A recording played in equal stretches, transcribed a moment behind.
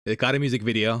It got a music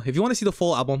video. If you want to see the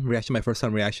full album reaction, my first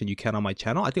time reaction, you can on my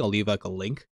channel. I think I'll leave like a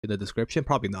link in the description.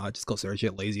 Probably not. Just go search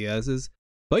it, lazy asses.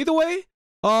 But either way,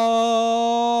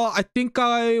 I think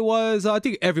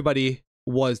everybody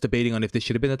was debating on if this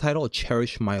should have been the title,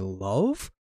 Cherish My Love.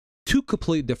 Two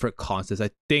completely different concepts. I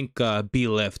think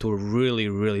ILLIT were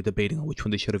really debating on which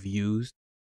one they should have used.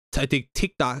 I think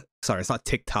Tick-Tack, sorry, it's not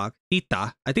TikTok,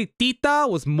 Tita. I think Tita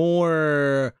was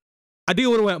more, I think it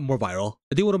would have went more viral.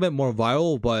 I think it would have been more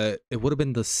viral, but it would have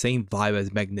been the same vibe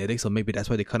as Magnetic, so maybe that's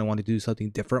why they kind of want to do something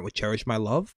different with Cherish My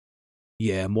Love.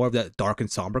 Yeah, more of that dark and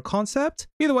somber concept.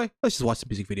 Either way, let's just watch the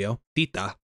music video.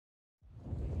 Tita.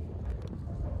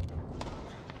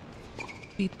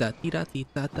 Tita, tita,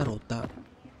 tita, tarota.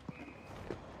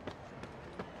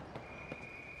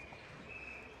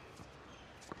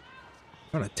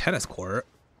 On a tennis court.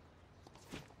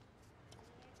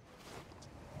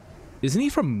 Isn't he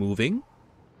from Moving?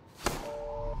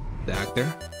 The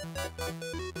actor.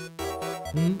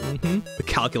 The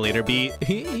calculator beat.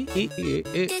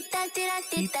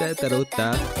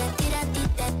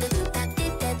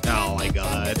 Oh my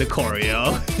god, the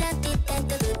choreo.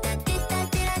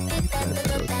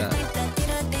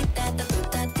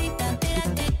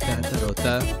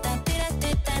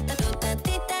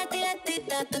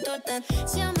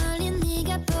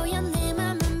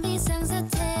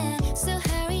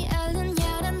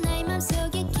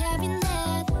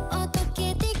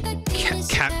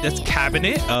 That's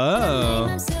cabinet? Oh.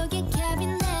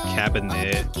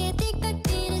 Cabinet.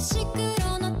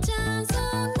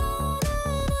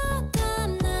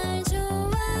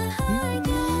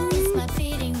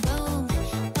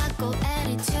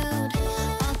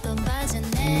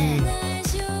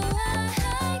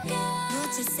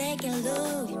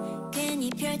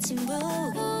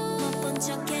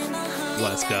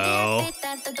 Let's go.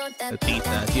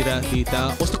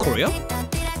 What's the choreo?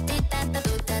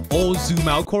 Oh, zoom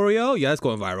out choreo? Yeah, it's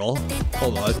going viral.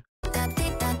 Hold on.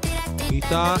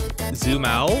 Zoom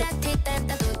out.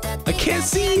 I can't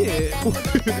see it. Hold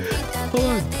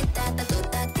on.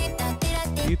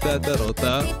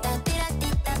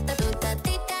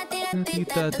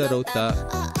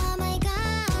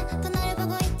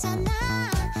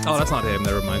 Oh, that's not him.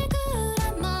 Never mind.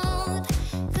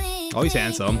 Oh, he's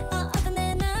handsome.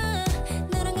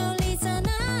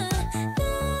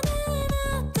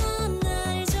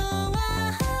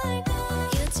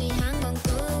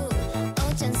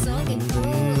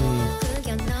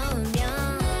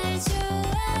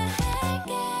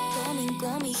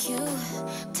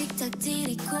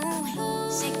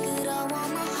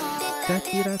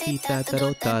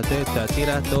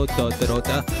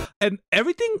 And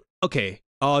everything, okay,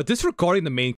 disregarding the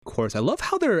main chorus, I love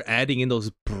how they're adding in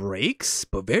those breaks,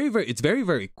 but it's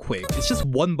very quick. It's just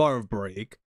one bar of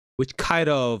break, which kind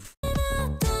of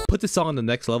put the song on the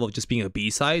next level of just being a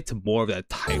B-side to more of that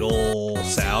title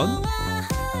sound.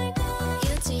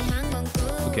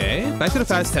 Okay, back to the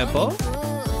fast tempo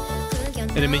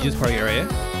in the Minions party area.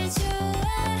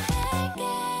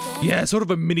 Yeah, sort of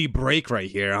a mini break right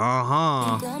here.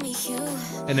 And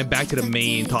then back to the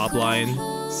main top line.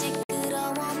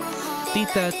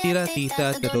 Tita, tita,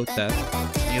 tita, tita, tita.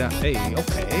 Hey,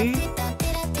 okay.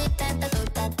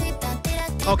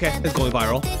 Okay, it's going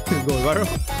viral. It's going viral.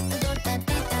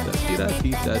 Tita,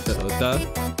 tita, tita.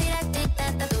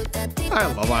 I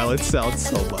love ILLIT sound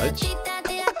so much.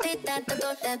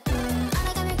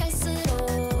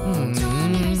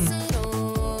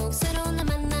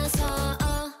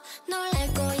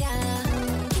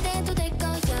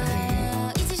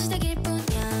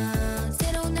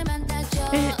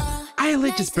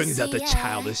 ILLIT just brings out the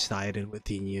childish side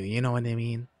within you, you know what I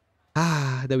mean?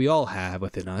 That we all have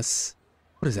within us.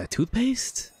 What is that,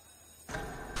 toothpaste?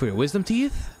 For your wisdom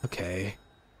teeth? Okay.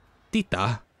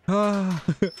 Tita.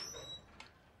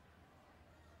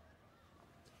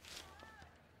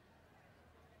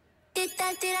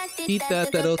 Tita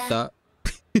tarota.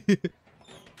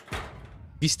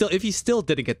 If you still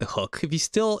didn't get the hook,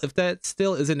 if that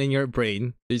still isn't in your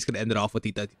brain, you're just gonna end it off with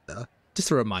tita tita. Just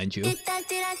to remind you of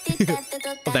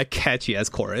that catchy ass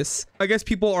chorus. I guess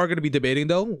people are gonna be debating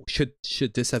though. Should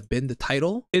this have been the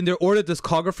title? In their order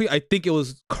discography, I think it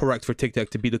was correct for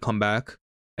Tick-Tack to be the comeback.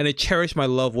 And then Cherish My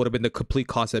Love would have been the complete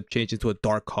concept change into a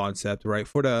dark concept, right?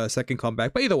 For the second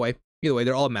comeback. But either way,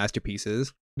 they're all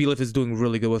masterpieces. ILLIT is doing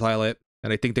really good with ILLIT.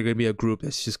 And I think they're gonna be a group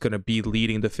that's just gonna be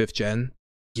leading the 5th gen.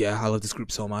 Yeah, I love this group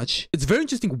so much. It's very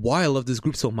interesting why I love this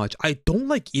group so much. I don't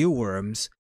like earworms.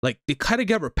 Like, they kind of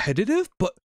get repetitive,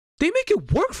 but they make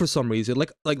it work for some reason.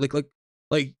 Like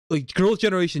Girls'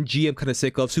 Generation G, I'm kind of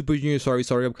sick of. Super Junior, sorry,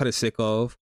 I'm kind of sick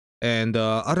of. And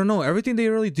I don't know, everything they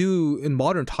really do in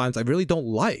modern times, I really don't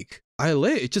like.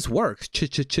 ILLIT, it just works.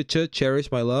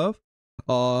 Cherish my love.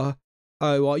 I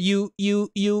want you.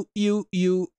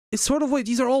 It's sort of like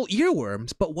these are all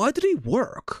earworms, but why do they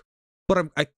work? But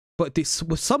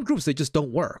with some groups they just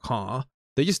don't work, huh?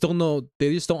 They just don't know.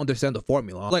 They just don't understand the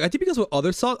formula. Like I think because with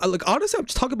other songs, like honestly, I'm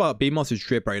just talking about Baby Monster's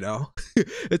Drip right now.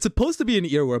 It's supposed to be an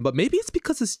earworm, but maybe it's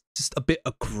because it's just a bit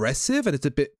aggressive and it's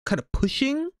a bit kind of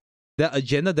pushing that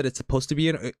agenda that it's supposed to be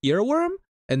an earworm,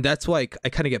 and that's why I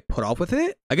kind of get put off with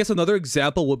it. I guess another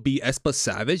example would be aespa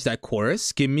Savage, that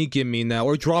chorus, gimme now,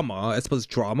 or Drama, aespa's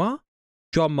Drama,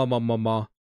 mama.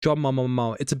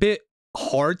 It's a bit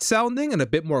hard sounding and a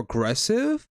bit more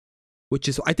aggressive, which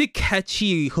is, I think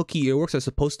catchy hooky earworks are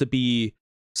supposed to be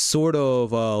sort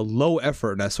of low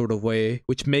effort in that sort of way,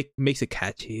 which makes it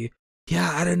catchy.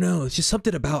 Yeah, I don't know. It's just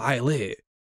something about ILLIT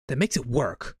that makes it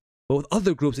work. But with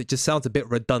other groups, it just sounds a bit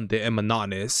redundant and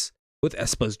monotonous. With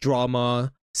aespa's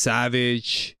Drama,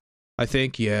 Savage, I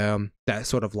think, yeah, that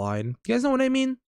sort of line. You guys know what I mean?